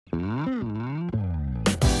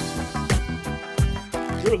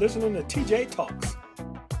You're listening to TJ Talks.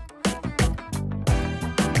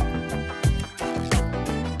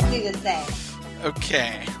 Do this thing.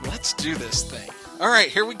 Okay, let's do this thing. All right,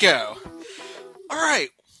 here we go. All right,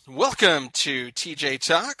 welcome to TJ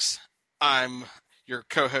Talks. I'm your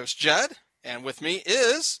co-host, Judd, and with me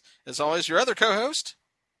is, as always, your other co-host.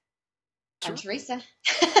 I'm Teresa.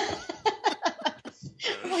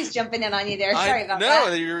 I'm always jumping in on you there. Sorry about that.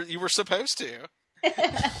 No, you were supposed to.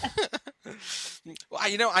 Well,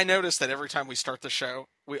 I noticed that every time we start the show,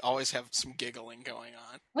 we always have some giggling going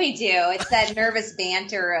on. We do. It's that nervous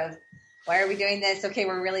banter of, why are we doing this? Okay,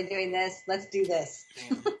 we're really doing this. Let's do this.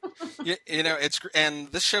 And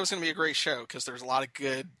this show is going to be a great show because there's a lot of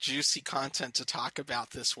good, juicy content to talk about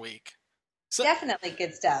this week. So, definitely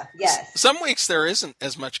good stuff. Yes. Some weeks there isn't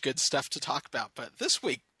as much good stuff to talk about, but this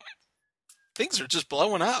week things are just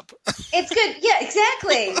blowing up. It's good. Yeah,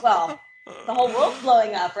 exactly. Well, the whole world's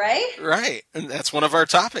blowing up, right? Right. And that's one of our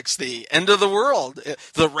topics, the end of the world.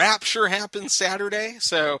 The rapture happens Saturday,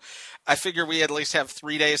 so I figure we at least have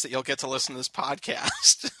 3 days that you'll get to listen to this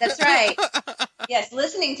podcast. That's right. Yes,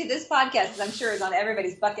 listening to this podcast, I'm sure, is on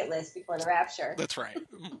everybody's bucket list before the rapture. That's right.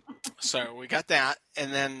 So we got that.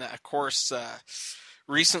 And then, of course,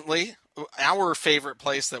 recently, our favorite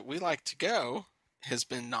place that we like to go has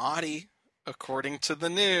been naughty, according to the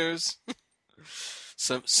news.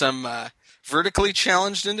 Some vertically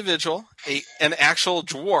challenged individual, an actual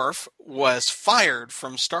dwarf, was fired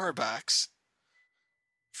from Starbucks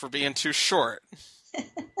for being too short.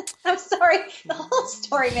 I'm sorry. The whole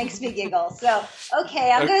story makes me giggle. So,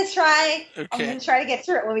 okay, I'm going to try. Okay. I'm going to try to get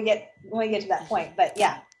through it when we get to that point. But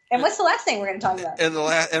yeah. And what's the last thing we're going to talk about?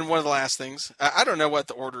 And one of the last things, I don't know what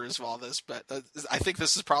the order is of all this, but I think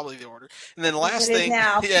this is probably the order. And then the last thing,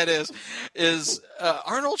 now. Yeah, it is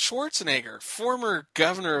Arnold Schwarzenegger, former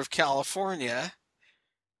governor of California,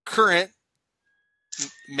 current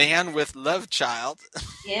man with love child.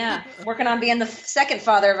 Yeah, working on being the second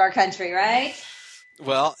father of our country, right?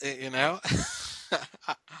 Well,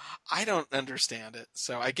 I don't understand it,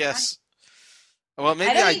 so I guess. Well,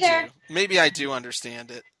 maybe I do. Maybe I do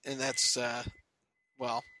understand it, and that's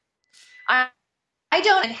well. I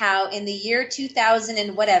don't know how in the year 2000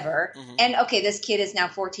 and whatever, and okay, this kid is now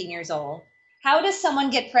 14 years old. How does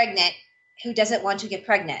someone get pregnant who doesn't want to get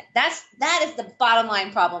pregnant? That is the bottom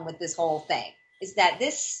line problem with this whole thing. Is that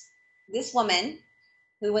this woman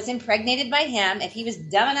who was impregnated by him, if he was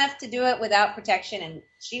dumb enough to do it without protection, and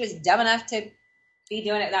she was dumb enough to be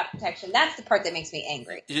doing it without protection, that's the part that makes me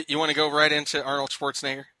angry. You want to go right into Arnold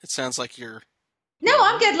Schwarzenegger? It sounds like you're... No,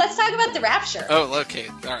 I'm good. Let's talk about the rapture. Oh, okay.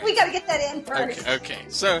 All right. We got to get that in first. Okay.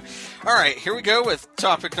 So, all right, here we go with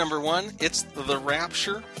topic number 1. It's the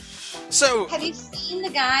rapture. So, have you seen the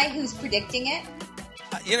guy who's predicting it?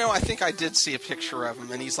 I think I did see a picture of him,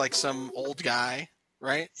 and he's like some old guy,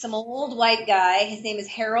 right? Some old white guy. His name is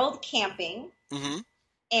Harold Camping. Mm-hmm.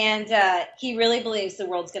 And he really believes the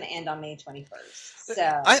world's going to end on May 21st.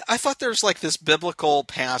 So I thought there's like this biblical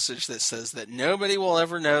passage that says that nobody will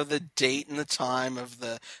ever know the date and the time of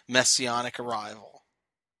the messianic arrival.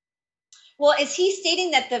 Well, is he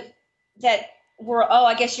stating that we're? Oh,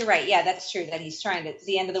 I guess you're right. Yeah, that's true. That he's trying to.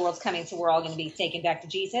 The end of the world's coming, so we're all going to be taken back to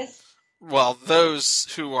Jesus. Well, those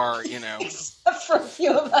who are, except for a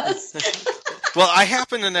few of us. Well, I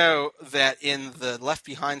happen to know that in the Left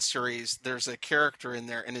Behind series, there's a character in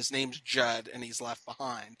there, and his name's Judd, and he's left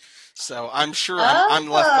behind. So I'm sure I'm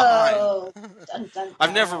left behind. Dun, dun, dun.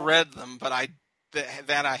 I've never read them, but I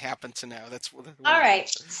happen to know. That's what. All right.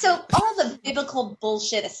 So all the biblical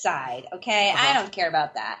bullshit aside, okay, I don't care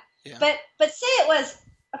about that. Yeah. But say it was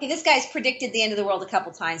okay. This guy's predicted the end of the world a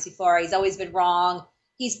couple times before. He's always been wrong.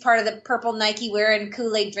 He's part of the purple Nike wearing,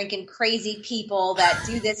 Kool-Aid drinking crazy people that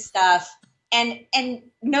do this stuff. And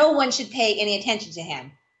no one should pay any attention to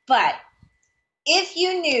him. But if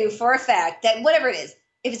you knew for a fact that whatever it is,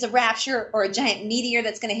 if it's a rapture or a giant meteor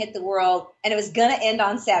that's going to hit the world and it was going to end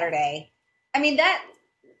on Saturday, I mean, that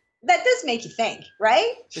does make you think,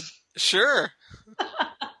 right? Sure.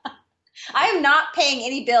 I am not paying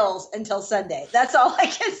any bills until Sunday. That's all I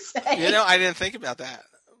can say. I didn't think about that.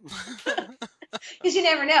 Because you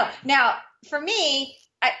never know. Now, for me,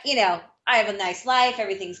 I have a nice life.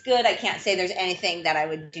 Everything's good. I can't say there's anything that I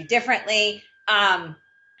would do differently.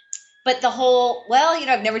 But the whole,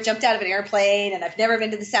 I've never jumped out of an airplane, and I've never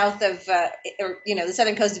been to the south of, the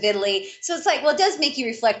southern coast of Italy. So it's like, it does make you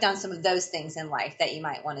reflect on some of those things in life that you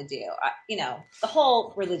might want to do. The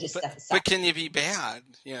whole religious stuff aside. But can you be bad?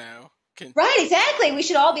 Right, exactly. We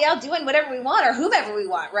should all be out doing whatever we want or whomever we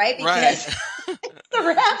want, right? Because it's the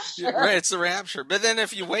rapture. Right, it's the rapture. But then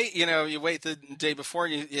if you wait, you wait the day before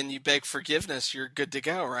and you beg forgiveness, you're good to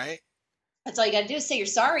go, right? That's all you got to do is say you're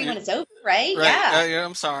sorry when it's over, right? Right. Yeah.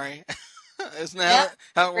 I'm sorry. Isn't that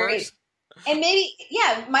how it works? And maybe,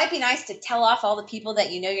 it might be nice to tell off all the people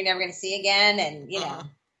that you know you're never going to see again, and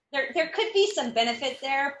there could be some benefit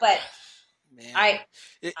there, but man.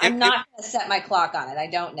 I'm not going to set my clock on it. I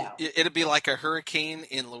don't know. It'd be like a hurricane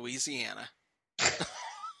in Louisiana.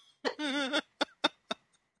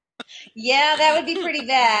 Yeah, that would be pretty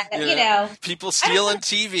bad. You know, people stealing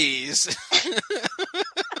TVs.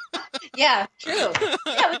 Yeah, true. Yeah,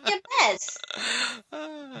 it would be a mess.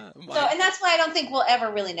 And that's why I don't think we'll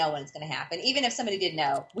ever really know when it's going to happen. Even if somebody did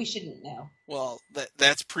know, we shouldn't know. Well,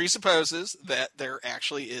 that presupposes that there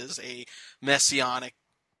actually is a messianic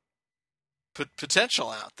potential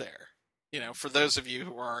out there. You know, for those of you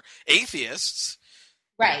who are atheists,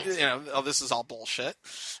 right? You know, this is all bullshit.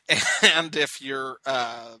 And if you're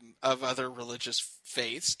of other religious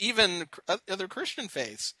faiths, even other Christian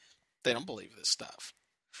faiths, they don't believe this stuff.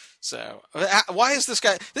 So why is this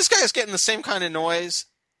guy? This guy is getting the same kind of noise,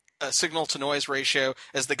 signal to noise ratio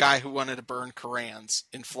as the guy who wanted to burn Korans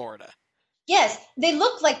in Florida. Yes, they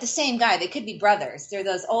look like the same guy. They could be brothers. They're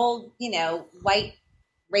those old, white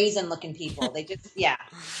raisin-looking people. They just, yeah.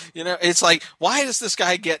 It's like, why is this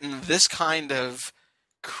guy getting this kind of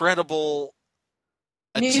credible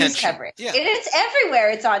news attention? Coverage? Yeah. It's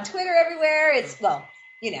everywhere. It's on Twitter everywhere. It's,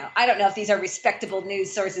 I don't know if these are respectable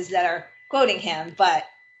news sources that are quoting him, but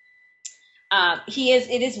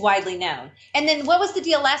it is widely known. And then what was the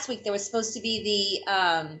deal last week? There was supposed to be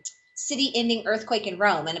the city-ending earthquake in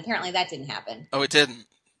Rome, and apparently that didn't happen. Oh, it didn't?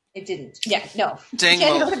 It didn't. Yeah, no. Dang. I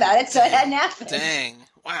hadn't heard about it, so it hadn't happened. Dang.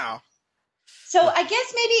 Wow. So I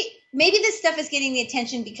guess maybe this stuff is getting the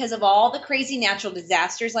attention because of all the crazy natural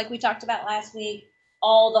disasters like we talked about last week,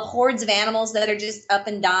 all the hordes of animals that are just up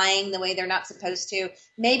and dying the way they're not supposed to.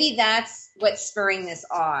 Maybe that's what's spurring this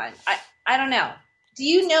on. I don't know. Do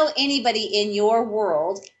you know anybody in your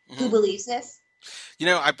world who believes this?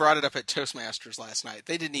 I brought it up at Toastmasters last night.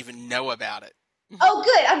 They didn't even know about it. Oh,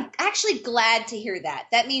 good. I'm actually glad to hear that.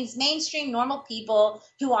 That means mainstream normal people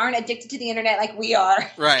who aren't addicted to the internet like we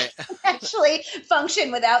are. Right. actually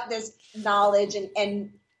function without this knowledge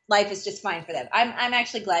and life is just fine for them. I'm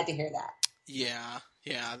actually glad to hear that. Yeah.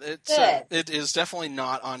 It is definitely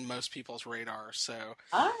not on most people's radar. So,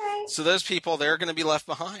 all right. So those people, they're going to be left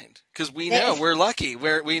behind because we know we're lucky.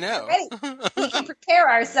 We know. Right. We can prepare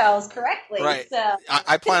ourselves correctly. Right. So.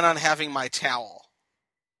 I plan on having my towel.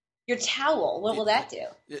 Your towel. What will that do?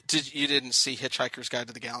 You didn't see Hitchhiker's Guide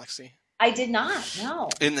to the Galaxy? I did not. No.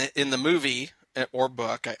 In the movie or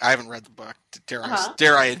book, I haven't read the book.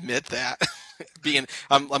 Dare I admit that?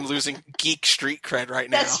 I'm losing geek street cred right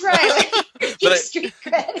now. That's right. Geek street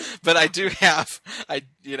cred. But I do have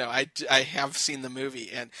I have seen the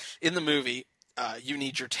movie, and in the movie, you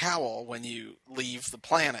need your towel when you leave the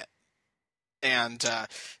planet. And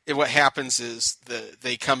what happens is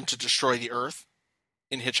they come to destroy the Earth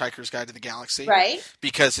in Hitchhiker's Guide to the Galaxy, right?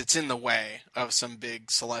 Because it's in the way of some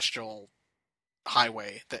big celestial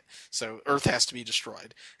highway so Earth has to be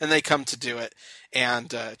destroyed, and they come to do it,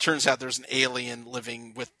 and it turns out there's an alien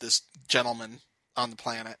living with this gentleman on the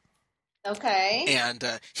planet. Okay. And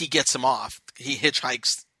he gets him off. He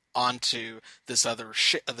hitchhikes onto this other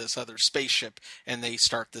spaceship, and they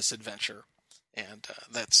start this adventure. And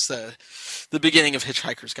that's the beginning of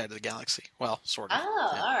Hitchhiker's Guide to the Galaxy. Well, sort of.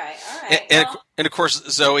 Oh, yeah. All right. And of course,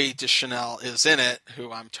 Zooey Deschanel is in it,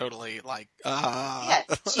 who I'm totally like. Yeah,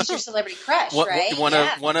 she's your celebrity crush, right?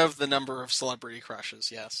 One of the number of celebrity crushes.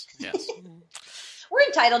 Yes. We're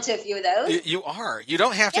entitled to a few of those. You are. You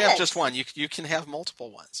don't have to have just one. You can have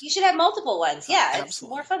multiple ones. You should have multiple ones. Yeah, absolutely. It's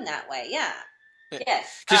more fun that way. Yeah.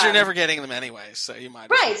 Yes. Because you're never getting them anyway, so you might.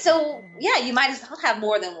 Right. So yeah, you might as well have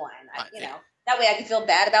more than one. That way I can feel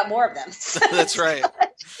bad about more of them. That's right.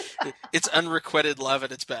 It's unrequited love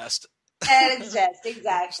at its best. At its best,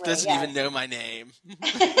 exactly. Doesn't even know my name.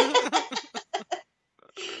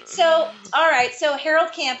 So, all right. So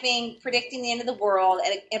Harold Camping predicting the end of the world,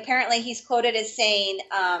 and apparently he's quoted as saying,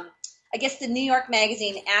 I guess the New York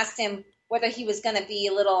Magazine asked him whether he was going to be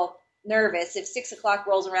a little nervous if 6 o'clock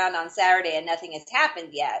rolls around on Saturday and nothing has happened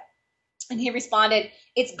yet. And he responded,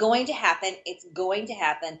 "It's going to happen. It's going to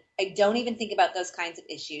happen. I don't even think about those kinds of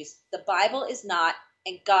issues. The Bible is not,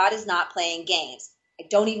 and God is not playing games. I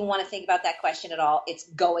don't even want to think about that question at all. It's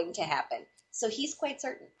going to happen." So he's quite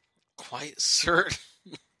certain. Quite certain.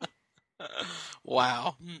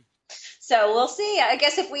 Wow. So we'll see. I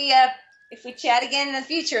guess if we chat again in the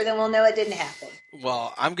future, then we'll know it didn't happen.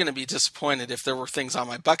 Well, I'm going to be disappointed if there were things on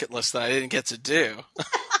my bucket list that I didn't get to do.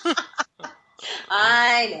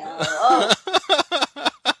 I know.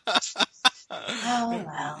 Oh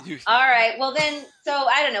my. Well, all right. Well, then, so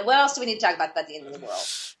I don't know. What else do we need to talk about the end of the world?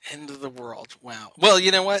 End of the world. Wow. Well,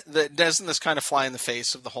 you know what? Doesn't this kind of fly in the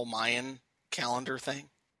face of the whole Mayan calendar thing?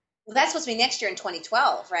 Well, that's supposed to be next year in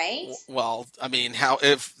 2012, right? Well, I mean, how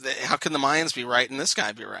can the Mayans be right and this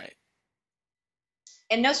guy be right?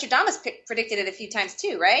 And Nostradamus predicted it a few times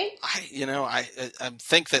too, right? I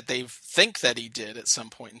think that they think that he did at some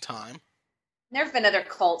point in time. There have been other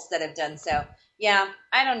cults that have done so. Yeah,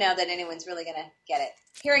 I don't know that anyone's really going to get it.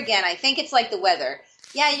 Here again, I think it's like the weather.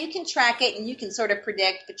 Yeah, you can track it and you can sort of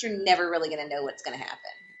predict, but you're never really going to know what's going to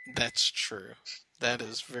happen. That's true. That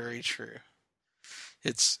is very true.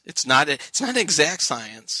 It's not an exact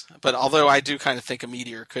science, but although I do kind of think a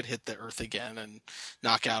meteor could hit the Earth again and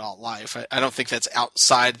knock out all life, I don't think that's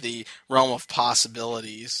outside the realm of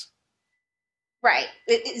possibilities. Right.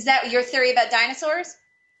 Is that your theory about dinosaurs?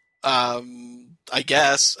 I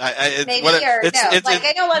guess. Maybe, or no.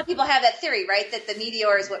 I know a lot of people have that theory, right? That the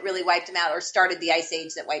meteor is what really wiped them out or started the ice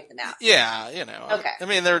age that wiped them out. Yeah, Okay. I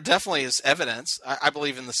mean, there definitely is evidence. I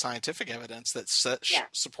believe in the scientific evidence that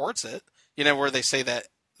supports it. Where they say that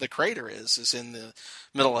the crater is in the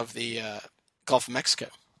middle of the Gulf of Mexico.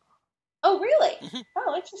 Oh, really? Mm-hmm.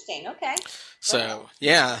 Oh, interesting. Okay. So,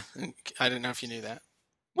 yeah, I didn't know if you knew that.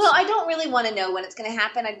 Well, I don't really want to know when it's going to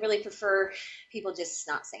happen. I'd really prefer people just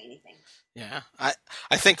not say anything. Yeah.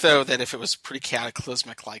 I think, though, that if it was pretty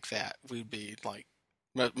cataclysmic like that, we'd be like,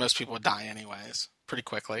 most people would die anyways, pretty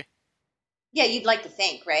quickly. Yeah, you'd like to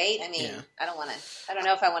think, right? I mean, yeah. I don't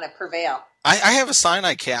know if I want to prevail. I have a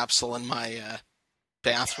cyanide capsule in my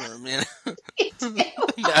bathroom. No.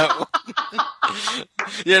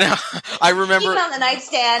 I remember. Keep it on the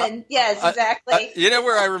nightstand, and yes, exactly.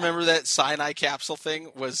 Where I remember that cyanide capsule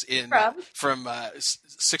thing was from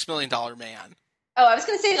 $6 Million Man. Oh, I was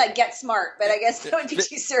going to say like Get Smart, but I guess that would be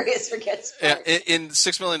too serious for Get Smart. In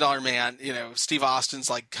 $6 Million Man, Steve Austin's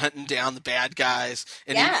like hunting down the bad guys,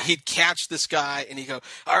 and he'd catch this guy, and he'd go,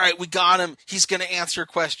 "All right, we got him. He's going to answer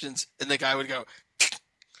questions," and the guy would go,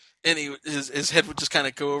 and his head would just kind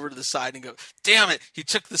of go over to the side and go, "Damn it, he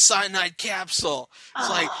took the cyanide capsule." It's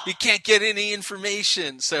like, you can't get any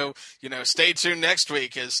information. So, stay tuned next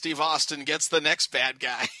week as Steve Austin gets the next bad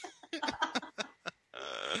guy.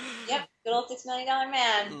 Yep, good old $6 Million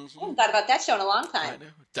Man. Mm-hmm. I haven't thought about that show in a long time. I know.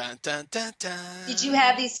 Dun, dun, dun, dun. Did you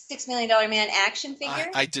have these $6 Million Man action figures?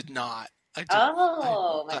 I did not. My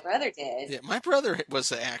brother did. Yeah, my brother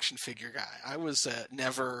was an action figure guy. I was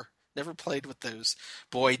never played with those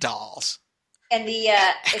boy dolls. And the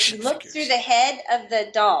if you look through the head of the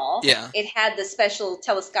doll, it had the special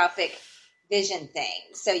telescopic vision thing,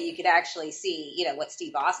 so you could actually see, what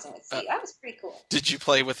Steve Austin would see. That was pretty cool. Did you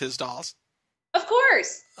play with his dolls? Of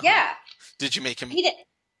course, yeah. Did you make him? He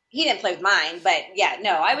didn't play with mine, but yeah,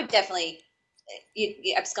 no, I would definitely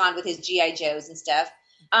abscond with his G.I. Joes and stuff.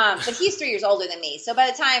 But he's 3 years older than me, so by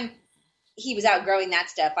the time he was outgrowing that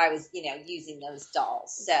stuff, I was, using those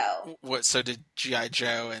dolls. So So did G.I.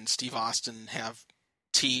 Joe and Steve Austin have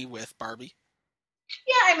tea with Barbie?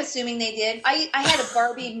 Yeah, I'm assuming they did. I had a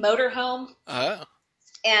Barbie motorhome. Oh.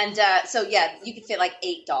 And so, yeah, you could fit like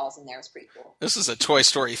 8 dolls in there. It was pretty cool. This is a Toy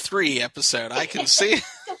Story 3 episode. I can see.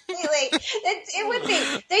 Completely. It would be.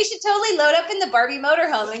 They should totally load up in the Barbie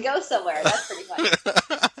motorhome and go somewhere. That's pretty funny.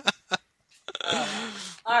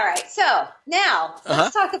 All right. So now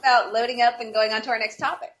let's talk about loading up and going on to our next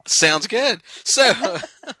topic. Sounds good. So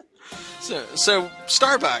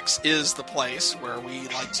Starbucks is the place where we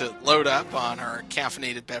like to load up on our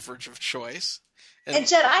caffeinated beverage of choice. And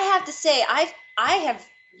Judd, I have to say, I have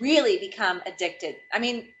really become addicted. I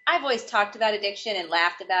mean, I've always talked about addiction and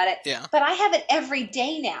laughed about it. Yeah. But I have it every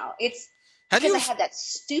day now. It's because I have that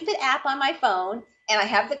stupid app on my phone, and I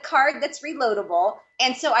have the card that's reloadable,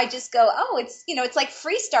 and so I just go, it's like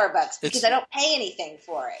free Starbucks because I don't pay anything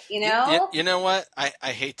for it, You know what? I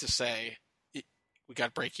hate to say, we got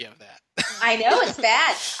to break you of that. I know, it's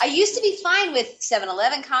bad. I used to be fine with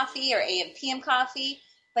 7-Eleven coffee or AM PM coffee,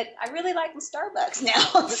 but I really like the Starbucks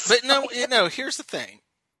now. But no, here's the thing.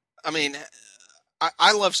 I mean,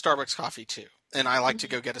 I love Starbucks coffee too, and I like to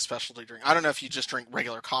go get a specialty drink. I don't know if you just drink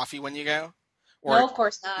regular coffee when you go. No, of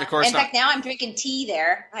course not. In fact, now I'm drinking tea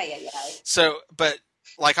there. So, but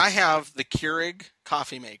like I have the Keurig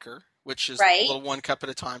coffee maker, which is a little 1 cup at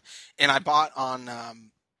a time, and I bought on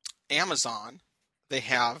Amazon. They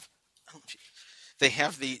have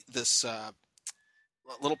this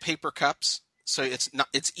little paper cups. So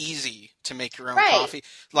it's easy to make your own coffee.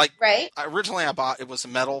 Originally I bought, it was a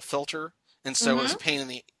metal filter, and so it was a pain in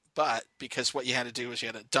the butt because what you had to do is you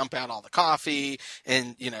had to dump out all the coffee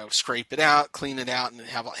and, scrape it out, clean it out, and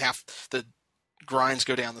have half the grinds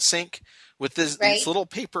go down the sink. With these little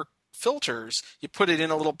paper filters, you put it in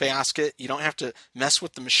a little basket. You don't have to mess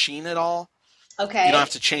with the machine at all. Okay. You don't have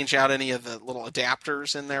to change out any of the little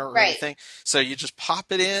adapters in there or anything. So you just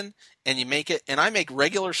pop it in and you make it. And I make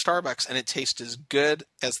regular Starbucks, and it tastes as good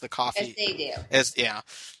as the coffee. As they do.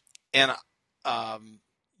 And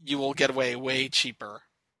you will get away way cheaper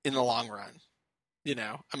in the long run.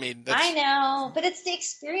 I mean, I know, but it's the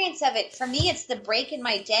experience of it. For me, it's the break in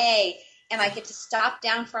my day, and I get to stop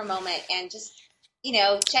down for a moment and just,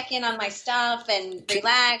 check in on my stuff and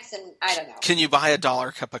relax, and I don't know. Can you buy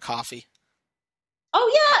 $1 cup of coffee? Oh,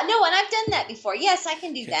 yeah. No, and I've done that before. Yes, I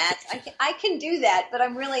can do that. I can do that, but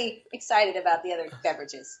I'm really excited about the other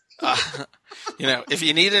beverages. If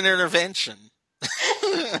you need an intervention.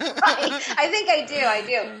 Right. I think I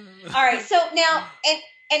do. All right. So now,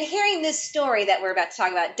 and hearing this story that we're about to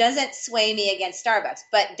talk about doesn't sway me against Starbucks,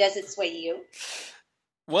 but does it sway you?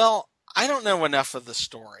 Well, I don't know enough of the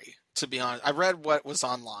story, to be honest. I read what was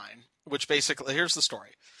online, which basically, here's the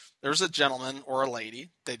story. There's a gentleman or a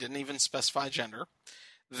lady, they didn't even specify gender,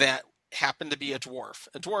 that happened to be a dwarf.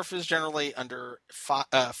 A dwarf is generally under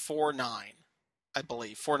 4'9", I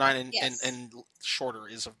believe. 4'9", and shorter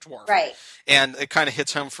is a dwarf. Right. And it kind of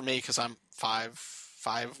hits home for me because I'm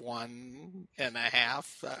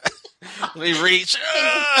 5'1.5". Let me reach.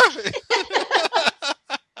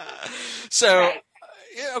 So, right.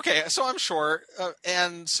 Okay, so I'm short,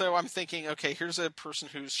 and so I'm thinking, okay, here's a person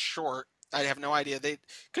who's short. I have no idea. They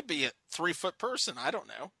could be a 3-foot person. I don't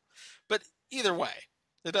know. But either way,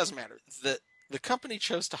 it doesn't matter. The company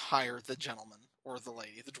chose to hire the gentleman or the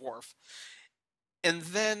lady, the dwarf. And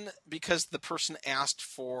then because the person asked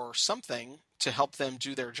for something to help them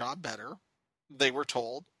do their job better, they were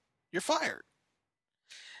told, you're fired.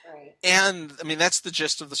 Right. And I mean, that's the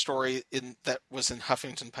gist of the story that was in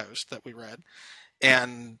Huffington Post that we read.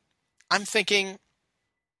 And I'm thinking,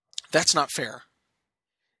 that's not fair.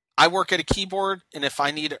 I work at a keyboard, and if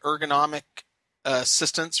I need ergonomic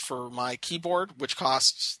assistance for my keyboard, which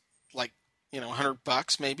costs like,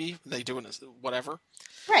 $100 maybe, they do it whatever.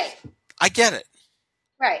 Right. I get it.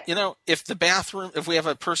 Right. If we have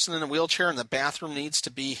a person in a wheelchair and the bathroom needs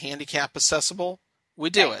to be handicap accessible,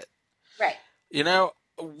 we do it. Right.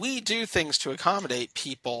 We do things to accommodate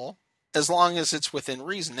people as long as it's within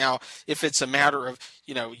reason. Now, if it's a matter of,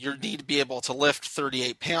 you need to be able to lift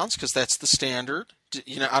 38 pounds because that's the standard.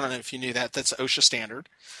 I don't know if you knew that. That's OSHA standard.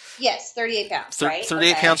 Yes, 38 pounds, right?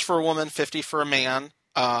 38 pounds for a woman, 50 for a man.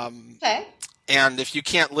 Okay. And if you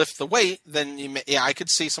can't lift the weight, then I could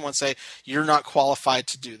see someone say, you're not qualified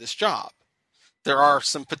to do this job. There are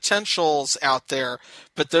some potentials out there,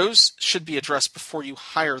 but those should be addressed before you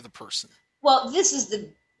hire the person. Well, this is the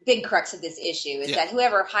big crux of this issue, is that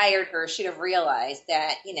whoever hired her should have realized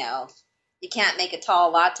that, you can't make a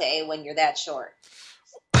tall latte when you're that short.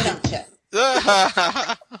 Don't you?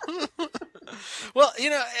 Well,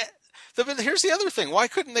 but here's the other thing. Why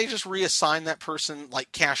couldn't they just reassign that person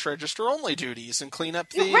like cash register only duties and clean up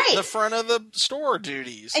the front of the store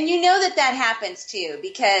duties? And that happens too,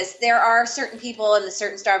 because there are certain people in the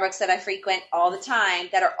certain Starbucks that I frequent all the time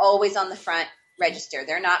that are always on the front register.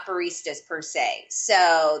 They're not baristas per se.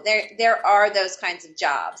 So there are those kinds of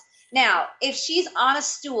jobs. Now, if she's on a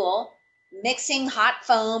stool mixing hot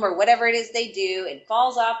foam or whatever it is they do and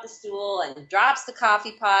falls off the stool and drops the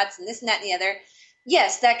coffee pots and this and that and the other,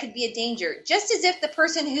 yes, that could be a danger. Just as if the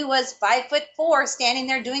person who was 5'4" standing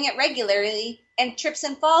there doing it regularly and trips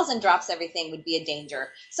and falls and drops everything would be a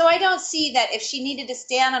danger. So I don't see that if she needed to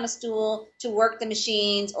stand on a stool to work the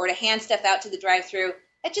machines or to hand stuff out to the drive-thru,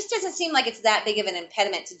 it just doesn't seem like it's that big of an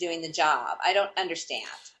impediment to doing the job. I don't understand.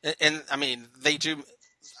 And I mean, they do.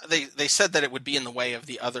 They said that it would be in the way of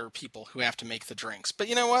the other people who have to make the drinks. But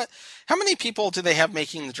you know what? How many people do they have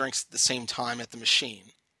making the drinks at the same time at the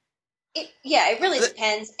machine? It really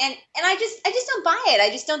depends. And I just don't buy it.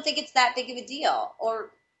 I just don't think it's that big of a deal.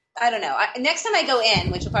 Or I don't know. Next time I go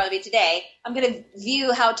in, which will probably be today, I'm going to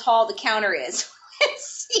view how tall the counter is and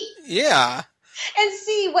see. Yeah. And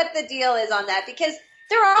see what the deal is on that, because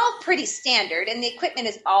they're all pretty standard, and the equipment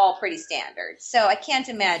is all pretty standard. So I can't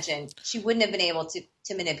imagine she wouldn't have been able to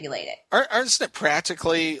manipulate it. Aren't it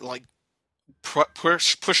practically like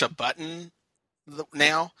push a button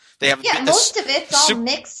now? They have most of it's all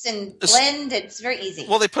mixed and blend. It's very easy.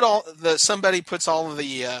 Well, they put somebody puts all of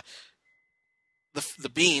the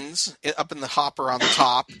beans up in the hopper on the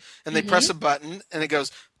top, and they press a button, and it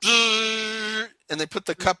goes, and they put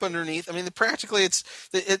the cup underneath. I mean,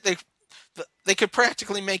 they could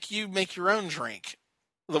practically make you make your own drink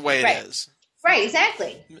the way it is. Right,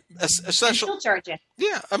 exactly. Essentially, still charge it.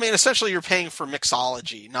 Yeah, I mean, essentially, you're paying for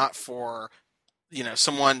mixology, not for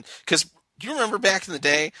someone. Because do you remember back in the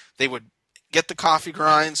day, they would get the coffee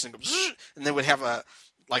grinds and go, and they would have a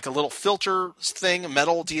little filter thing, a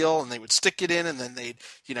metal deal, and they would stick it in, and then they'd,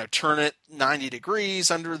 turn it 90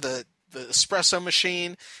 degrees under the espresso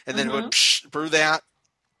machine, and then it would brew that.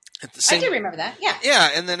 I do remember that, yeah. Yeah,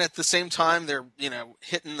 and then at the same time, they're,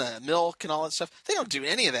 hitting the milk and all that stuff. They don't do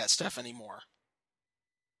any of that stuff anymore.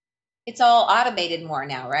 It's all automated more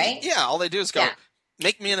now, right? Yeah, all they do is go,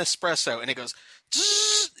 make me an espresso, and it goes,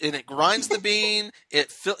 and it grinds the bean,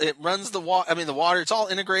 it runs the water, the water, it's all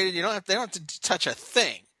integrated. They don't have to touch a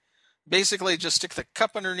thing. Basically, just stick the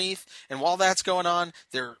cup underneath, and while that's going on,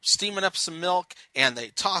 they're steaming up some milk, and they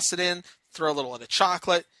toss it in, throw a little bit of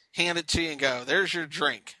chocolate, hand it to you, and go, there's your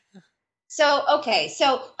drink. So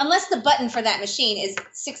unless the button for that machine is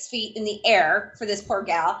 6 feet in the air for this poor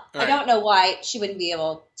gal, right. I don't know why she wouldn't be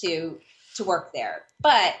able to work there.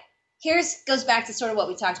 But goes back to sort of what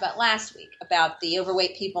we talked about last week about the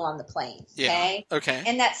overweight people on the plane. Okay? Yeah. Okay.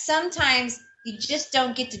 And that sometimes you just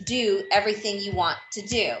don't get to do everything you want to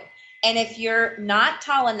do. And if you're not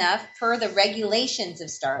tall enough per the regulations of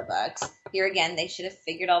Starbucks, here again, they should have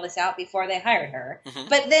figured all this out before they hired her. Mm-hmm.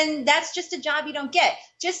 But then that's just a job you don't get.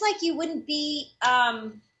 Just like you wouldn't be,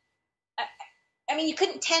 you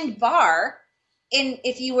couldn't tend bar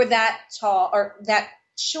if you were that tall or that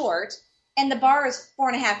short, and the bar is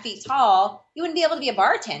 4.5 feet tall, you wouldn't be able to be a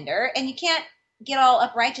bartender, and you can't get all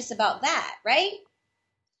uprighteous about that, right?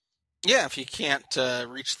 Yeah, if you can't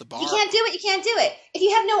reach the bar. You can't do it, you can't do it. If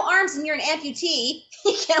you have no arms and you're an amputee,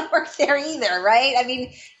 you can't work there either, right?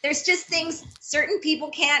 There's just things certain people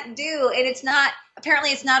can't do, and it's not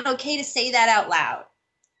okay to say that out loud.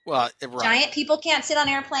 Well, right. Giant people can't sit on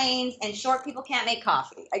airplanes, and short people can't make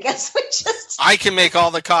coffee. I guess I can make all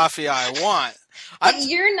the coffee I want. But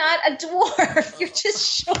you're not a dwarf. You're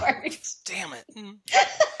just short. Damn it.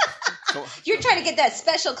 You're trying to get that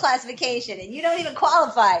special classification, and you don't even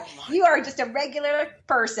qualify. You are just a regular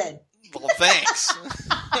person. Well, thanks.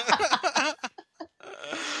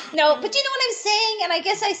 No, but you know what I'm saying? And I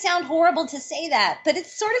guess I sound horrible to say that, but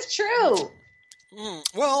it's sort of true.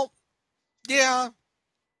 Well, yeah.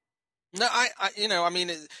 No,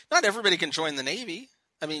 not everybody can join the Navy.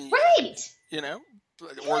 Right.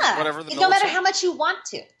 Or whatever the military. No matter how much you want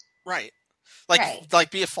to. Right.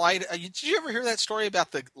 Like be a flight. Did you ever hear that story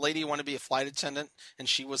about the lady who wanted to be a flight attendant, and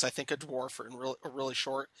she was, I think, a dwarf and really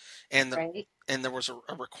short, and there was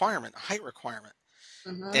a requirement, a height requirement,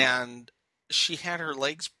 and she had her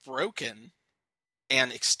legs broken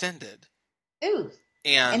and extended. Ooh.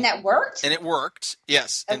 And that worked? And it worked,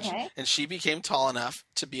 yes. Okay. And she became tall enough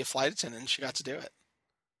to be a flight attendant, and she got to do it.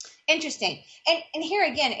 Interesting. And here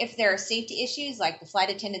again, if there are safety issues, like the flight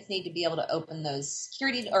attendants need to be able to open those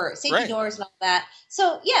security or safety doors and all that.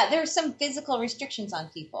 So yeah, there's some physical restrictions on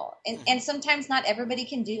people, and sometimes not everybody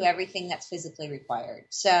can do everything that's physically required.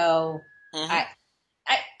 So I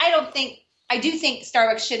do think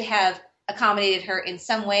Starbucks should have accommodated her in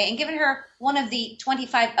some way and given her one of the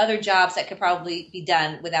 25 other jobs that could probably be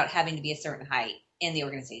done without having to be a certain height in the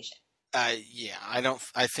organization. Yeah,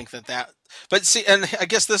 I think that, but see, and I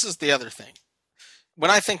guess this is the other thing.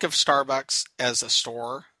 When I think of Starbucks as a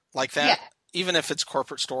store like that, even if it's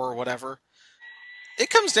corporate store or whatever, it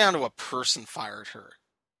comes down to a person fired her.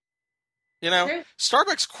 Sure.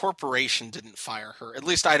 Starbucks Corporation didn't fire her. At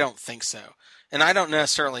least I don't think so. And I don't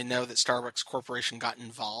necessarily know that Starbucks Corporation got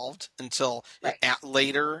involved until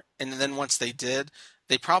later. And then once they did,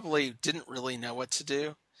 they probably didn't really know what to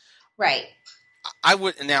do. Right. I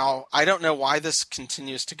don't know why this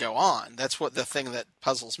continues to go on. That's what the thing that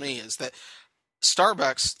puzzles me is that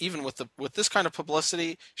Starbucks, even with this kind of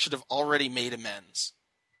publicity, should have already made amends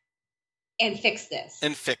and fixed this.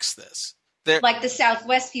 Like the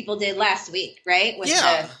Southwest people did last week, right? With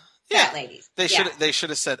the fat ladies. They should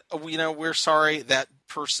have said, we're sorry, that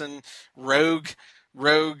person, rogue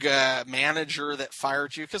manager that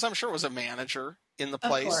fired you, because I'm sure it was a manager in the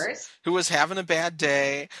place who was having a bad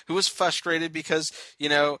day, who was frustrated because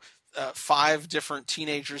 5 different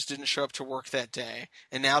teenagers didn't show up to work that day,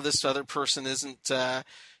 and now this other person isn't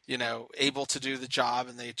able to do the job,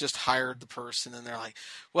 and they just hired the person, and they're like,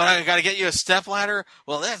 "Well, I got to get you a stepladder."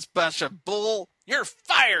 Well, that's a bunch of bull. You're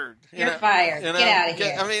fired. You're fired. Get out of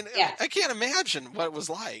here. I can't imagine what it was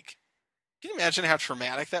like. Can you imagine how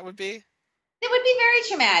traumatic that would be? It would be very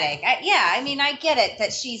traumatic. I get it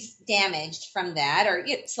that she's damaged from that, or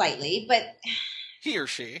slightly, but he or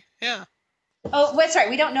she, yeah. Oh, that's right.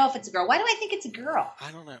 We don't know if it's a girl. Why do I think it's a girl?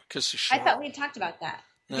 I don't know, because she's short. I thought we had talked about that.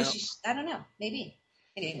 No. I don't know. Maybe.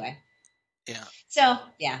 Anyway. Yeah. So,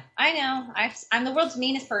 yeah, I know. I'm the world's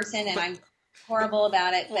meanest person, and I'm horrible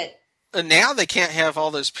about it, but... now they can't have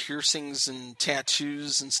all those piercings and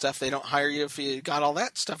tattoos and stuff. They don't hire you if you got all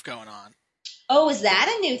that stuff going on. Oh, is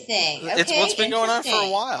that a new thing? Okay, It's what's been going on for a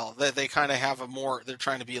while. That they kind of have they're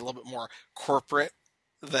trying to be a little bit more corporate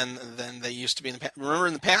than they used to be in the past. Remember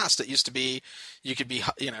in the past, it used to be you could be,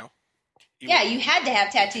 you had to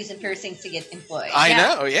have tattoos and piercings to get employed. I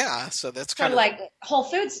know, yeah. So that's kind of like Whole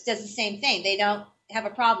Foods does the same thing. They don't have a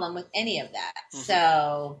problem with any of that. Mm-hmm.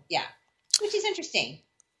 So yeah, which is interesting.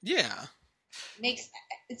 Yeah,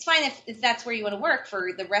 it's fine if that's where you want to work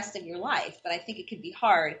for the rest of your life, but I think it could be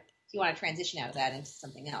hard if you want to transition out of that into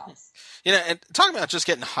something else. And talking about just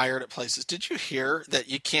getting hired at places, did you hear that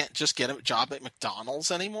you can't just get a job at McDonald's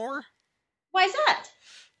anymore? Why is that?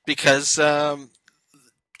 Because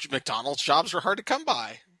McDonald's jobs are hard to come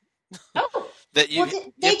by. Oh, they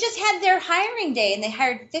just had their hiring day, and they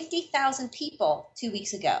hired 50,000 people 2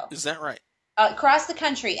 weeks ago. Is that right? Across the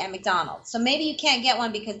country at McDonald's. So maybe you can't get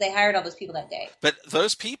one because they hired all those people that day. But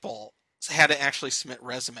those people had to actually submit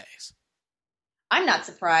resumes. I'm not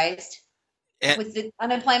surprised. With the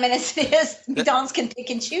unemployment as it is, McDonald's can pick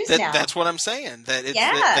and choose now. That's what I'm saying.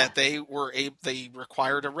 That they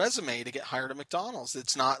required a resume to get hired at McDonald's.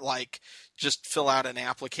 It's not like just fill out an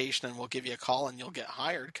application and we'll give you a call and you'll get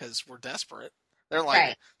hired because we're desperate. They're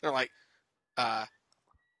like, have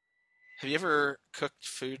you ever cooked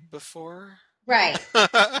food before? Right.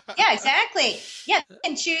 Yeah, exactly. Yeah,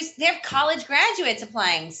 and they have college graduates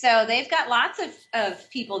applying, so they've got lots of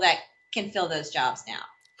people that can fill those jobs now.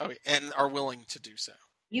 Oh, and are willing to do so.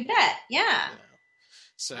 You bet. Yeah.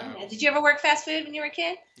 So, did you ever work fast food when you were a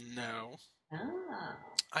kid? No. Oh.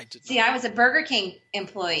 I did. See, I was a Burger King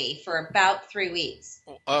employee for about 3 weeks.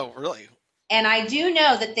 Oh, really? And I do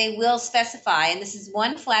know that they will specify, and this is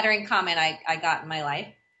one flattering comment I got in my life.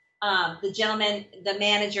 The gentleman, the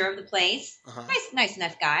manager of the place, nice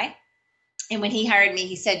enough guy. And when he hired me,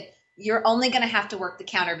 he said, "You're only going to have to work the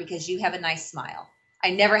counter because you have a nice smile." I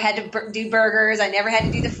never had to do burgers. I never had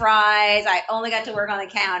to do the fries. I only got to work on the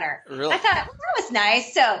counter. Really? I thought, well, that was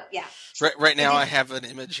nice. So, yeah. Right now, I have an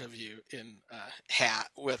image of you in a hat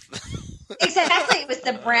with... Exactly. It was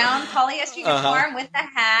the brown polyester uniform with the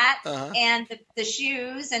hat and the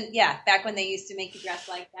shoes. And, yeah, back when they used to make you dress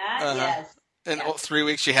like that. Yes. And 3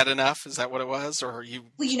 weeks you had enough? Is that what it was? Or you?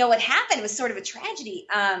 Well, you know what happened? It was sort of a tragedy.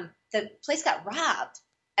 The place got robbed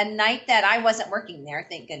a night that I wasn't working there,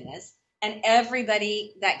 thank goodness. And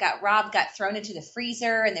everybody that got robbed got thrown into the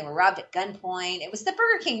freezer, and they were robbed at gunpoint. It was the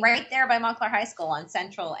Burger King right there by Montclair High School on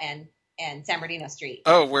Central and San Bernardino Street.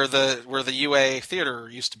 Oh, where the UA Theater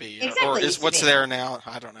used to be. Exactly. Or what's there now?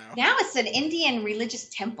 I don't know. Now it's an Indian religious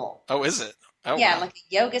temple. Oh, is it? Oh, yeah, wow. like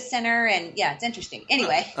a yoga center, and yeah, it's interesting.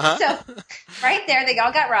 Anyway, so right there, they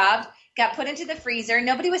all got robbed, got put into the freezer.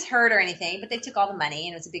 Nobody was hurt or anything, but they took all the money,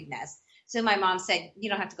 and it was a big mess. So my mom said, "You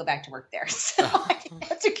don't have to go back to work there." So I didn't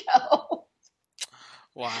have to go.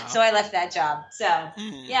 Wow. So I left that job. So,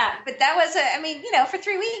 yeah, but that was, for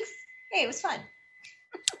 3 weeks, hey, it was fun.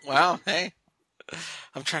 Wow. Hey,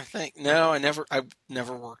 I'm trying to think. No, I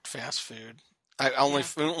never worked fast food.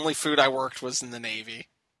 Only food I worked was in the Navy.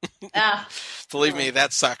 Believe me,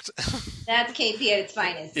 that sucked. That's KP at its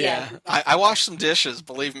finest. Yeah. I washed some dishes,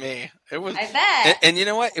 believe me. It was. I bet. And you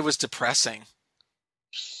know what? It was depressing.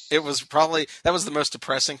 It was that was the most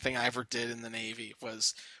depressing thing I ever did in the Navy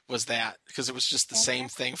was that, because it was just the same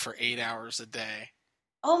thing for 8 hours a day.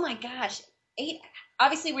 Oh my gosh.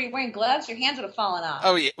 Obviously, were you wearing gloves? Your hands would have fallen off.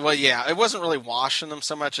 Oh, yeah. Well, yeah. It wasn't really washing them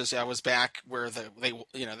so much as I was back where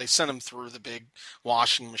they sent them through the big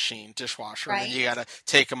washing machine, dishwasher. Right. And then you got to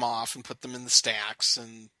take them off and put them in the stacks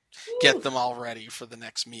and get them all ready for the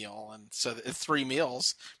next meal. And so 3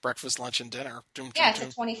 meals, breakfast, lunch, and dinner. It's a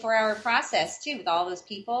 24-hour process too with all those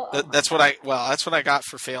people. That's what I got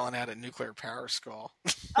for failing out at nuclear power school.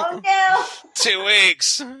 Oh no. 2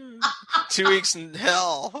 weeks. 2 weeks in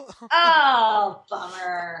hell. Oh,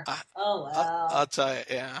 bummer. Oh well. I'll tell you,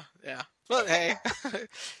 yeah. But hey,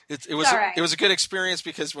 it was a good experience,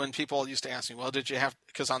 because when people used to ask me, well, did you have,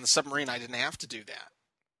 because on the submarine I didn't have to do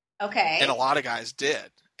that. Okay. And a lot of guys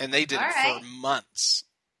did. And they did it for months.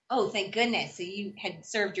 Oh, thank goodness. So you had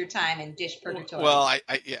served your time in dish purgatory. Well,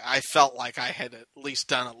 I felt like I had at least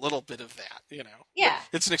done a little bit of that, Yeah.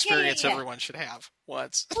 It's an experience everyone should have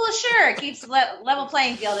once. Well, sure. It keeps level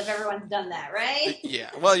playing field if everyone's done that, right? Yeah.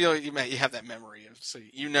 Well, you have that memory of, so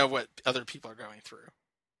you know what other people are going through.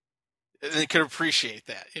 And they could appreciate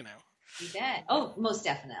that, You bet. Oh, most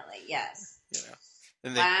definitely. Yes.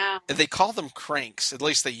 And wow. And they call them cranks. At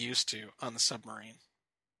least they used to on the submarine.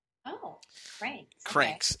 Oh, cranks.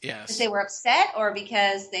 Cranks, okay. Yes. Because they were upset, or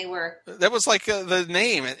because they were... That was like the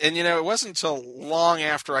name. And it wasn't until long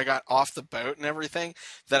after I got off the boat and everything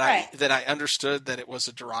that I understood that it was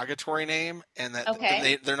a derogatory name, and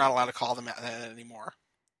that they're not allowed to call them that anymore.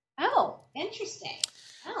 Oh, interesting.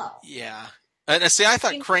 Oh. Yeah. And see, I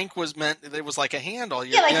thought crank was meant, it was like a handle.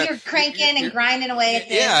 You're cranking and grinding away at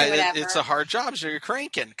this or whatever. It's a hard job, so you're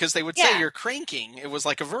cranking. Because they would say you're cranking. It was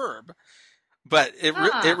like a verb. But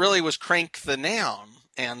it really was crank the noun.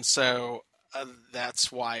 And so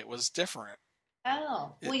that's why it was different.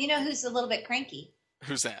 Oh. Well, you know who's a little bit cranky?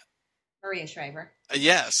 Who's that? Maria Shriver.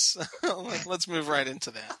 Yes. Let's move right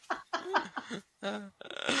into that.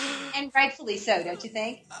 And rightfully so, don't you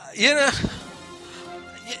think?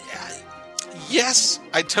 Yes,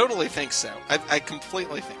 I totally think so. I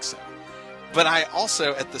completely think so. But I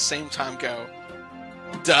also, at the same time, go,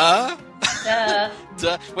 duh.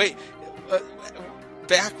 Duh. Wait,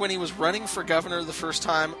 back when he was running for governor the first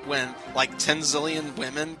time, when like 10 zillion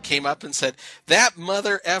women came up and said, that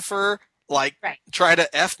mother effer, try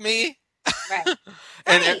to F me? Right.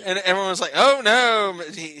 And everyone was like, oh no,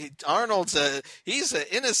 Arnold's he's an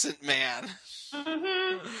innocent man.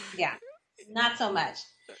 Mm-hmm. Yeah, not so much.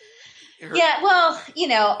 Yeah, well,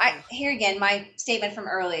 here again, my statement from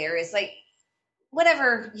earlier is like,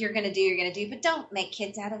 whatever you're going to do, but don't make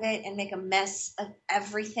kids out of it and make a mess of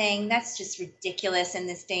everything. That's just ridiculous in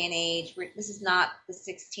this day and age. This is not the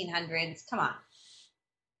 1600s. Come on.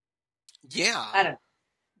 Yeah. I don't know.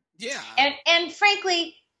 Yeah. And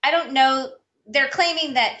frankly, I don't know. They're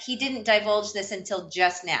claiming that he didn't divulge this until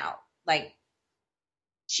just now. Like,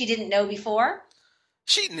 she didn't know before?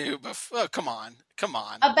 She knew before. Oh, come on.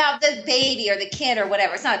 About the baby or the kid or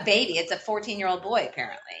whatever. It's not a baby. It's a 14-year-old boy,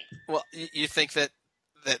 apparently. Well, you think that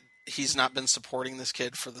he's not been supporting this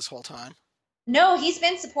kid for this whole time? No, he's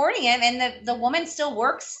been supporting him, and the woman still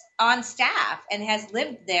works on staff and has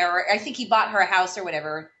lived there. Or I think he bought her a house or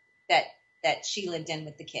whatever that she lived in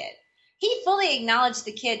with the kid. He fully acknowledged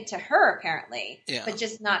the kid to her, apparently, but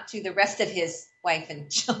just not to the rest of his wife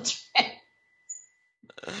and children.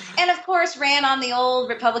 And, of course, ran on the old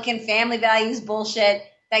Republican family values bullshit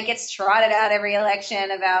that gets trotted out every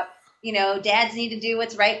election about, dads need to do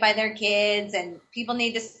what's right by their kids and people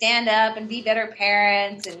need to stand up and be better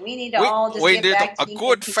parents and we need to all just get back to being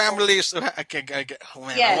good people. family.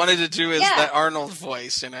 I wanted to do that Arnold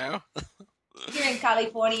voice, Here in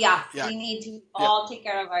California, we need to all take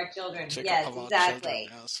care of our children. Yes, exactly.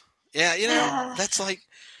 Children, yes. Yeah, that's like...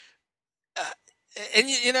 and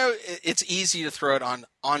it's easy to throw it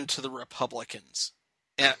onto the Republicans,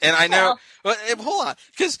 and I know. Well, hold on,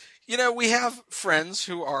 because we have friends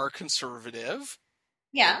who are conservative.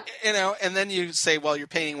 Yeah. And then you say, well, you're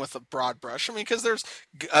painting with a broad brush. I mean, because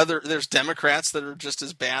there's Democrats that are just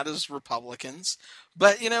as bad as Republicans,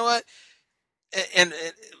 but you know what? And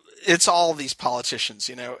it's all these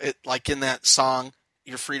politicians. Like in that song,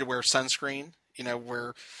 "You're Free to Wear Sunscreen."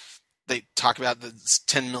 Where they talk about the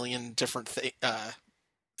 10 million different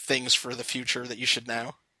things for the future that you should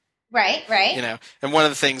know. Right. And one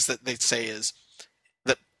of the things that they say is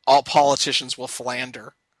that all politicians will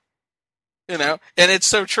philander. And it's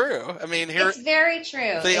so true. I mean, it's very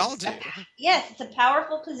true. They all do. Yes, it's a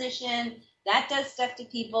powerful position that does stuff to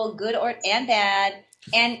people, good and bad,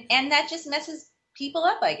 and that just messes people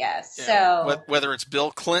up, I guess. Yeah. So whether it's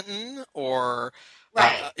Bill Clinton or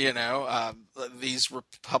right. These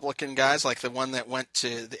Republican guys, like the one that went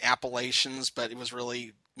to the Appalachians, but it was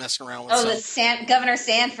really messing around with Governor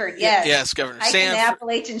Sanford, yes. Yes, Governor hiking Sanford. The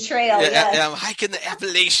Appalachian Trail, yes. I'm hiking the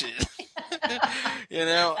Appalachian.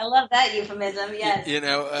 I love that euphemism,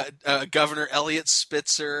 yes. Governor Elliot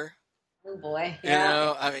Spitzer. Oh boy!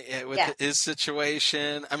 Yeah. With his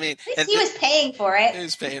situation, at least he was paying for it. He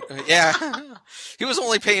was paying. Yeah, he was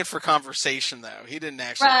only paying for conversation, though. He didn't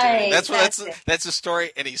actually do it. That's a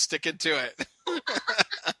story, and he's sticking to it.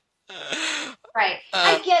 Right.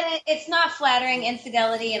 I get it. It's not flattering.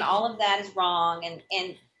 Infidelity and all of that is wrong,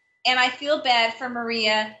 and I feel bad for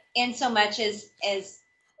Maria in so much as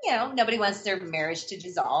nobody wants their marriage to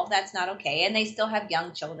dissolve. That's not okay, and they still have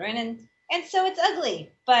young children, and so it's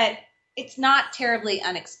ugly, but. It's not terribly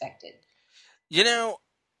unexpected.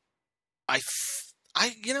 I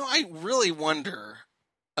really wonder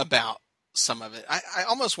about some of it. I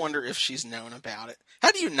almost wonder if she's known about it.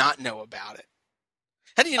 How do you not know about it?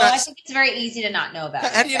 How do you not? I think it's very easy to not know about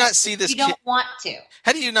it. How do you not see this? You don't want to.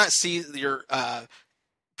 How do you not see your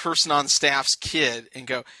person on staff's kid and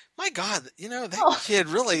go, my God, that kid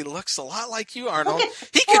really looks a lot like you, Arnold. Look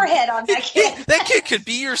at the forehead on that kid. That kid could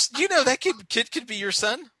be your. That kid could be your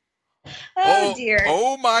son. Oh dear!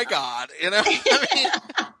 Oh my God! Yeah,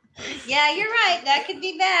 you're right. That could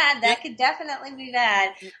be bad. That could definitely be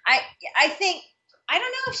bad. I think I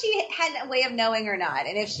don't know if she had a way of knowing or not,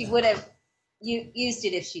 and if she would have used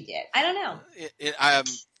it if she did. I don't know.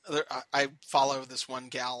 I follow this one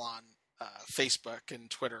gal on Facebook and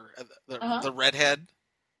Twitter, the redhead.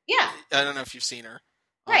 Yeah. I don't know if you've seen her.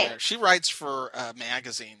 Right. There. She writes for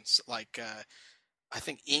magazines like I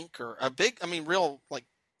think Inc. or a big, real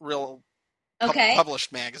Okay.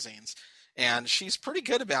 published magazines. And she's pretty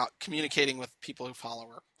good about communicating with people who follow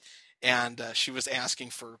her. And she was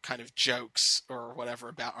asking for kind of jokes or whatever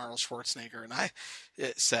about Arnold Schwarzenegger. And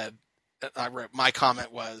I wrote, my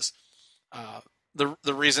comment was, the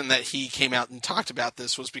reason that he came out and talked about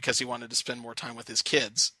this was because he wanted to spend more time with his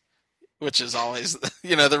kids, which is always,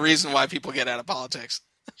 the reason why people get out of politics.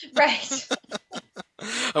 Right.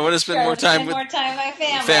 I want to spend more time with my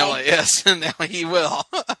family. Family, yes, and now he will.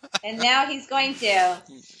 And now he's going to.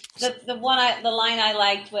 The line I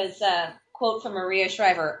liked was a quote from Maria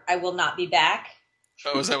Shriver: "I will not be back."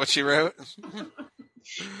 Oh, is that what she wrote?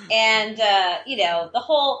 And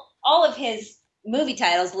all of his movie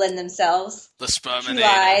titles lend themselves. The Sperminator. True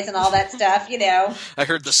Lies and all that stuff, I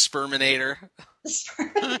heard the Sperminator.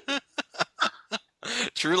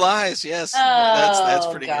 True Lies, yes. Oh, that's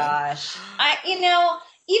pretty gosh. Good.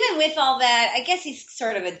 Even with all that, I guess he's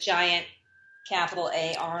sort of a giant capital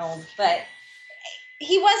A Arnold, but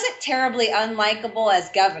he wasn't terribly unlikable as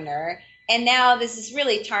governor. And now this is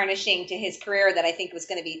really tarnishing to his career that I think was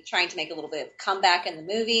going to be trying to make a little bit of comeback in the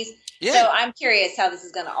movies. Yeah. So I'm curious how this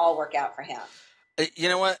is going to all work out for him. You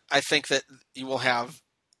know what? I think that you will have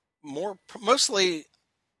mostly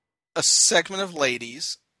a segment of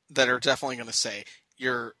ladies that are definitely going to say,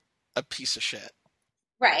 you're a piece of shit.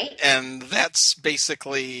 Right. And that's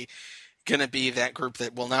basically going to be that group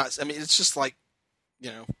that will not, it's just like,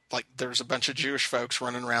 like there's a bunch of Jewish folks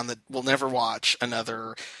running around that will never watch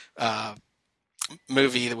another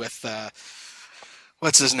movie with,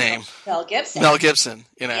 what's his name? Mel Gibson. Mel Gibson,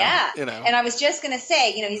 Yeah. And I was just going to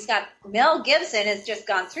say, Mel Gibson has just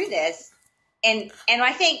gone through this. And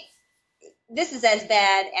I think this is as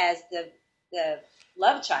bad as the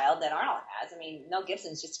love child that Arnold has. Mel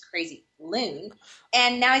Gibson's just a crazy loon.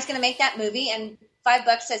 And now he's going to make that movie, and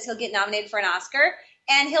 $5 says he'll get nominated for an Oscar,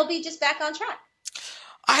 and he'll be just back on track.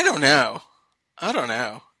 I don't know.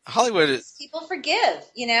 Hollywood is... People forgive,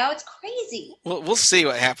 it's crazy. We'll see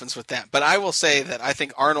what happens with that. But I will say that I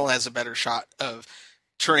think Arnold has a better shot of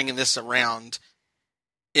turning this around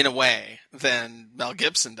in a way than Mel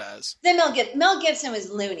Gibson does. Mel Gibson was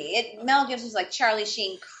loony. Mel Gibson was like Charlie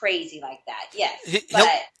Sheen, crazy like that. Yes,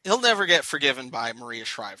 he'll never get forgiven by Maria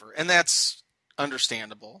Shriver, and that's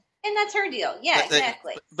understandable. And that's her deal. Yeah,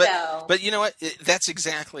 exactly. But you know what? That's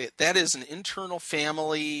exactly it. That is an internal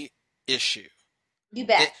family issue. You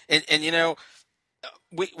bet. And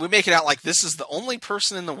we make it out like this is the only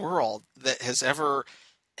person in the world that has ever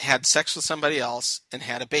had sex with somebody else and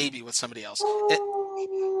had a baby with somebody else.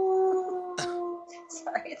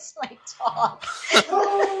 Sorry, it's my dog.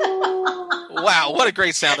 Wow, what a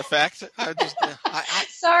great sound effect!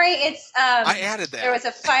 Sorry, it's I added that. There was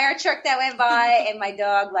a fire truck that went by, and my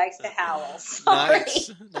dog likes to howl. Sorry.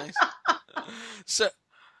 Nice. So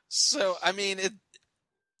it.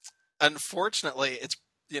 Unfortunately, it's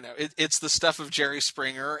it's the stuff of Jerry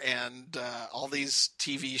Springer and all these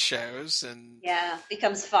TV shows, and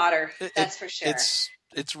becomes fodder. That's for sure.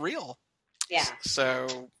 It's real. Yeah.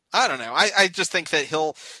 So I don't know. I just think that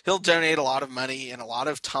he'll donate a lot of money and a lot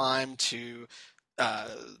of time to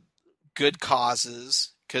good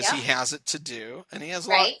causes because he has it to do, and he has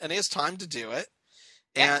and he has time to do it,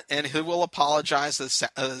 and he will apologize a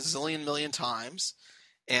zillion million times,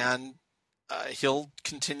 and he'll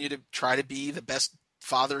continue to try to be the best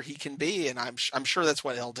father he can be, and I'm sure that's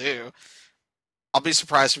what he'll do. I'll be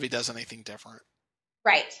surprised if he does anything different.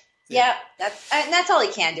 Right. Yeah, that's all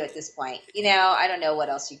he can do at this point. I don't know what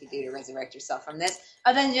else you could do to resurrect yourself from this,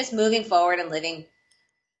 other than just moving forward and living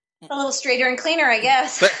a little straighter and cleaner, I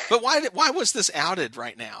guess. But why was this outed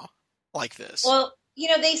right now like this? Well,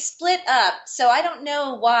 they split up, so I don't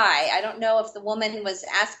know why. I don't know if the woman was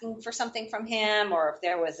asking for something from him or if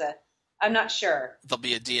there was I'm not sure. There'll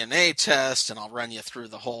be a DNA test, and I'll run you through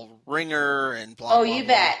the whole ringer and blah, blah, blah. You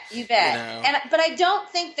bet. But I don't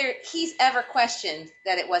think he's ever questioned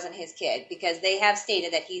that it wasn't his kid, because they have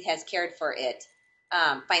stated that he has cared for it,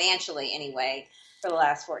 financially anyway, for the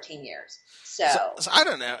last 14 years. So I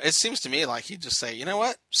don't know. It seems to me like he'd just say, you know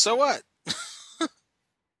what? So what?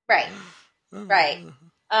 Right.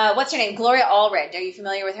 What's her name? Gloria Allred. Are you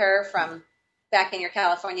familiar with her from back in your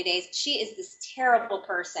California days? She is this terrible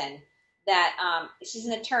person that she's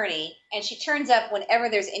an attorney, and she turns up whenever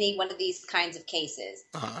there's any one of these kinds of cases.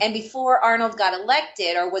 Uh-huh. And before Arnold got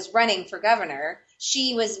elected or was running for governor,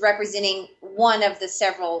 she was representing one of the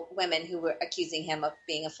several women who were accusing him of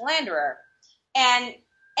being a philanderer. And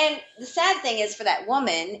the sad thing is for that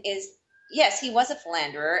woman is, yes, he was a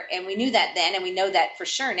philanderer, and we knew that then, and we know that for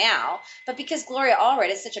sure now. But because Gloria Allred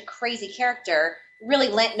is such a crazy character, really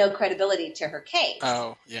lent no credibility to her case.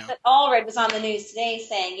 Oh, yeah. But Allred was on the news today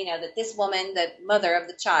saying, that this woman, the mother of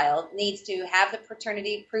the child, needs to have the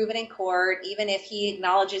paternity proven in court, even if he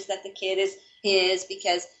acknowledges that the kid is his,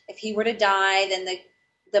 because if he were to die, then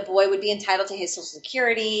the boy would be entitled to his Social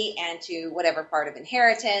Security and to whatever part of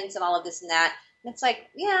inheritance and all of this and that. And it's like,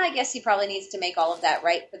 yeah, I guess he probably needs to make all of that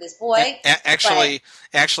right for this boy. Actually,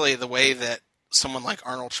 the way that someone like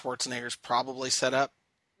Arnold Schwarzenegger is probably set up,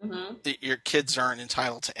 your kids aren't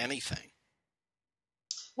entitled to anything.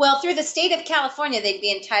 Well, through the state of California, they'd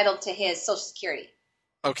be entitled to his Social Security.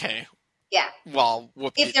 Okay. Yeah. Well,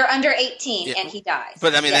 if they're under 18 and he dies.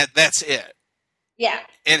 But I mean, that's it. Yeah.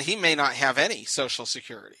 And he may not have any Social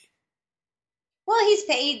Security. Well, he's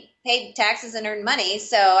paid taxes and earned money,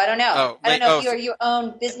 so I don't know. I don't know if you're your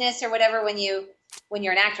own business or whatever when you're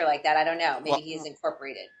an actor like that. I don't know. Maybe he is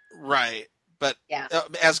incorporated. Right. But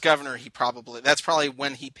as governor, that's probably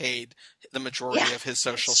when he paid the majority of his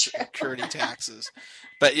Social Security taxes.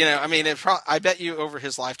 But, I mean, I bet you over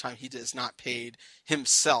his lifetime he does not paid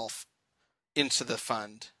himself into the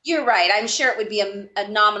fund. You're right. I'm sure it would be a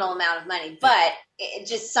nominal amount of money, but it's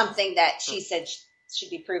just something that she said should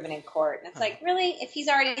be proven in court. And it's like, really? If he's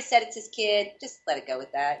already said it's his kid, just let it go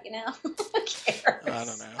with that, Who cares? I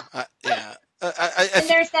don't know. Yeah. And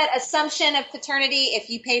there's that assumption of paternity. If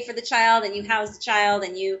you pay for the child and you house the child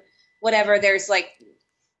and you whatever, there's like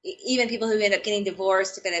even people who end up getting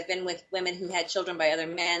divorced that have been with women who had children by other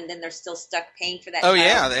men, then they're still stuck paying for that. Oh,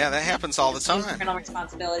 child. Yeah, that happens all the time. Criminal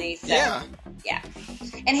responsibility. So, yeah.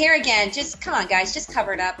 And here again, just come on, guys, just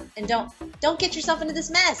cover it up and don't get yourself into this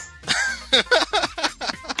mess.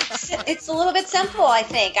 It's a little bit simple, I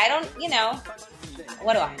think. I don't,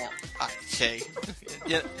 what do I know? Okay.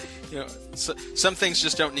 So, some things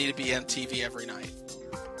just don't need to be on TV every night.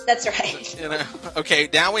 That's right. Okay,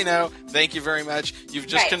 now we know. Thank you very much. You've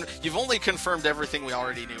just you've only confirmed everything we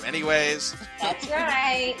already knew anyways. That's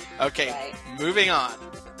right. Okay, Moving on.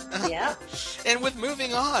 Yeah. And with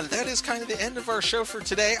moving on, that is kind of the end of our show for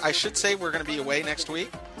today. I should say we're going to be away next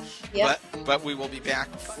week. Yep. But we will be back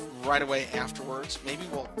right away afterwards. Maybe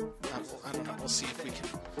I don't know. We'll see if we can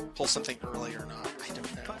pull something early or not. I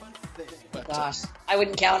don't know. But, gosh, I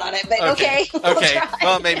wouldn't count on it, but okay. Okay.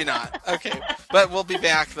 Well, maybe not. Okay. But we'll be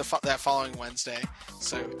back that following Wednesday.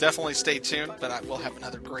 So definitely stay tuned, but we'll have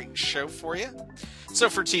another great show for you. So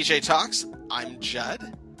for TJ Talks, I'm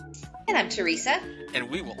Judd. And I'm Teresa. And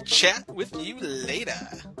we will chat with you later.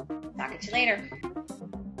 Talk to you later.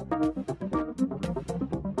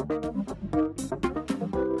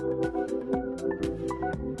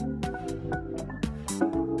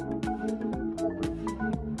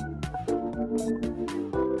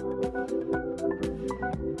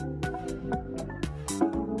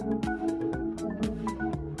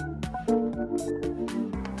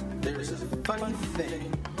 There's a funny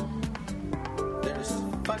thing. There's a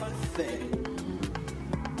funny thing.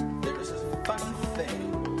 There's a funny thing.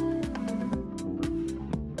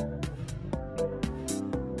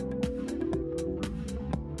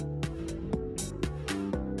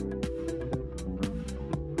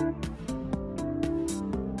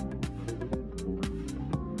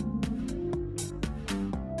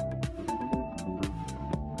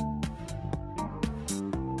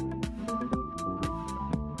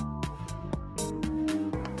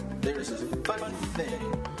 There's a funny thing.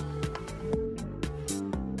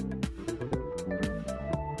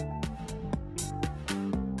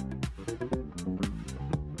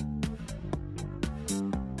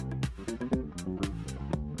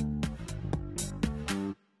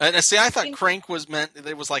 See, I thought crank was meant,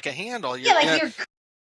 it was like a handle. Yeah, like you're